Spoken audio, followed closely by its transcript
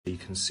you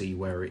can see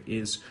where it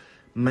is.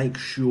 Make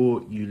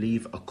sure you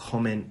leave a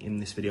comment in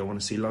this video. I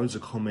want to see loads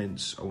of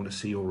comments. I want to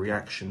see your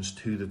reactions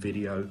to the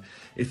video.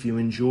 If you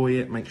enjoy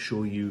it, make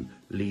sure you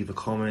leave a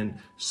comment,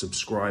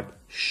 subscribe,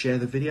 share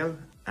the video,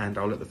 and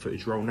I'll let the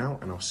footage roll now,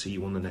 and I'll see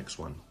you on the next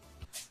one.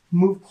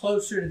 Move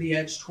closer to the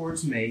edge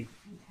towards me,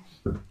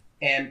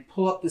 and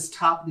pull up this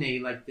top knee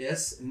like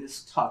this, and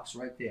this tucks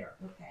right there.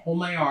 Okay. Hold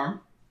my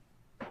arm,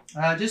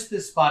 just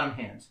this bottom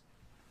hand.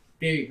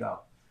 There you go.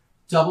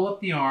 Double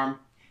up the arm.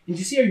 And do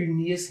you see how your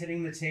knee is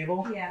hitting the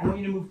table? Yeah. I want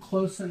you to move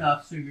close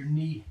enough so your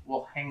knee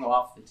will hang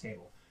off the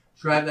table.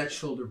 Drive that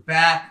shoulder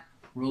back.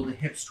 Roll the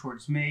hips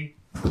towards me.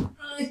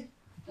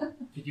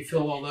 Did you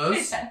feel all those?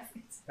 Yes.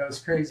 That was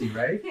crazy,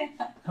 right? Yeah.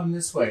 Come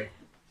this way.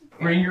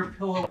 Bring your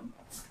pillow.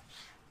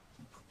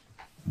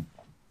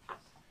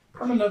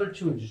 Come another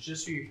 2 inches,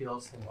 just so your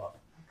heels hang off.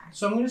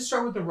 So I'm going to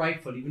start with the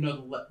right foot, even though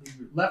the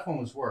left one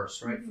was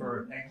worse, right,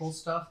 for ankle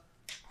stuff.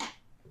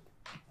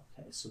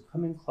 Okay, so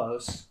come in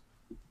close.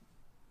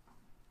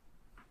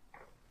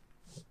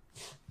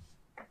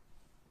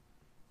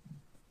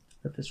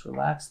 Let this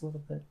relax a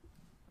little bit.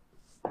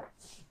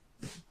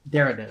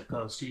 There it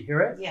goes. Do you hear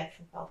it? Yes,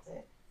 I felt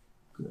it.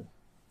 Good.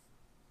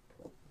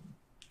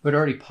 But it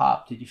already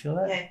popped. Did you feel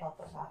that? Yeah, I felt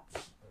the pop.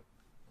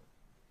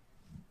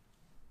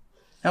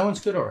 That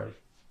one's good already.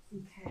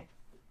 Okay.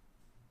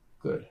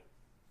 Good.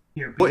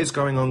 What is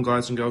going on,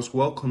 guys and girls?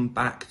 Welcome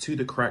back to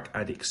the Crack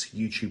Addicts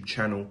YouTube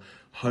channel,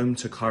 home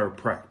to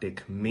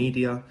chiropractic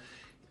media.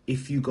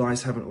 If you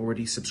guys haven't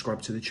already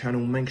subscribed to the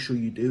channel, make sure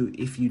you do.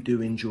 If you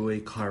do enjoy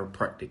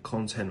chiropractic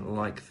content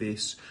like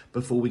this,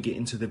 before we get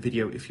into the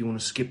video, if you want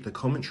to skip the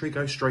commentary,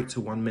 go straight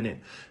to 1 minute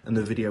and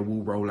the video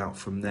will roll out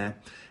from there.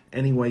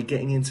 Anyway,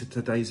 getting into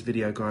today's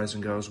video, guys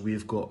and girls,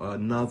 we've got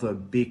another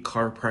big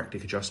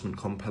chiropractic adjustment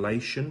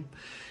compilation.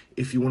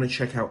 If you want to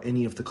check out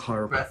any of the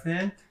chiropractic... Breath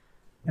in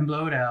and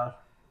blow it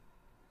out.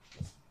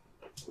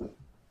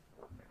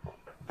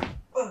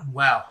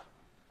 Wow.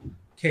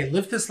 Okay,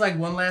 lift this leg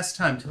one last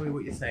time. Tell me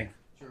what you think.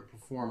 You're a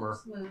performer.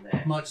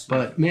 Smoother. Much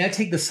smoother. May I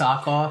take the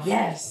sock off?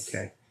 Yes.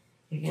 Okay.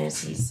 You're going to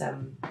see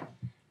some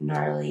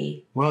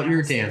gnarly... Well,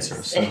 you're a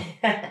dancer, so...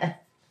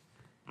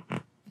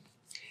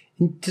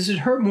 Does it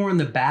hurt more in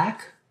the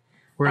back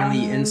or on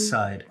the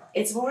inside?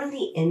 It's more on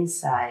the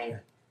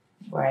inside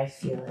where I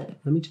feel it.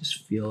 Let me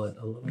just feel it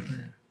a little bit.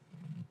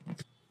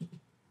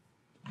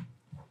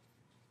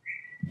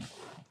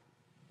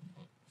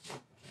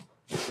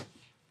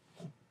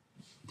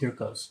 There it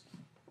goes.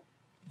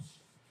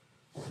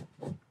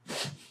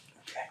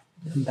 Okay,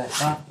 come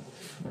back up.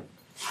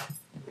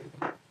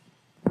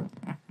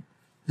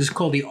 This is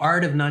called the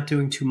art of not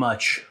doing too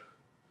much,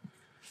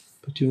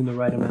 but doing the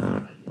right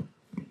amount.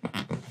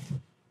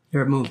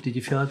 There it moved. Did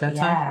you feel it that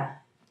time? Yeah.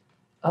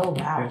 Oh,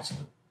 wow. So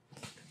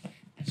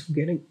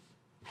getting...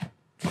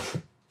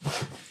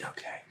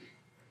 Okay.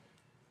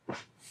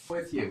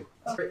 With you.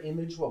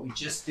 Image what we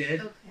just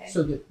did. Okay.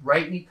 So the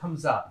right knee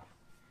comes up.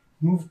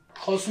 Move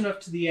close enough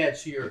to the edge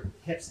so your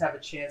hips have a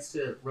chance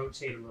to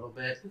rotate a little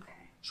bit. Okay.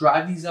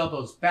 Drive these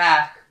elbows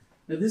back.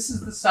 Now this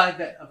is the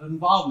side of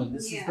involvement.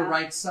 This is the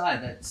right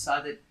side. That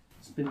side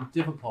that's been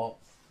difficult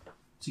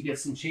to get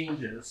some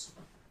changes.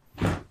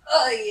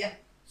 Oh, yeah.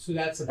 So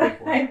that's a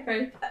big one. I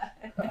heard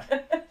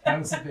that. That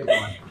was a big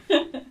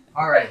one.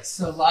 All right,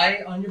 so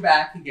lie on your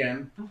back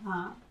again.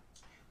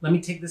 Let me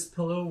take this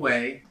pillow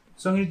away.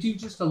 So I'm going to do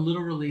just a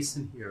little release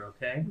in here,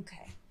 okay?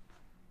 Okay.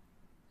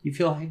 You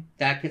feel like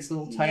that gets a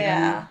little tight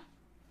Yeah.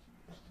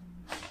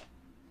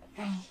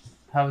 on you?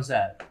 How is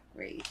that?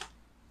 Great.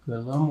 Good, a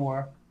little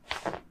more.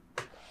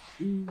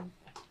 Is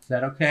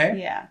that okay?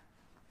 Yeah.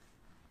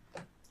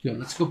 Good,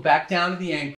 let's go back down to the ankle.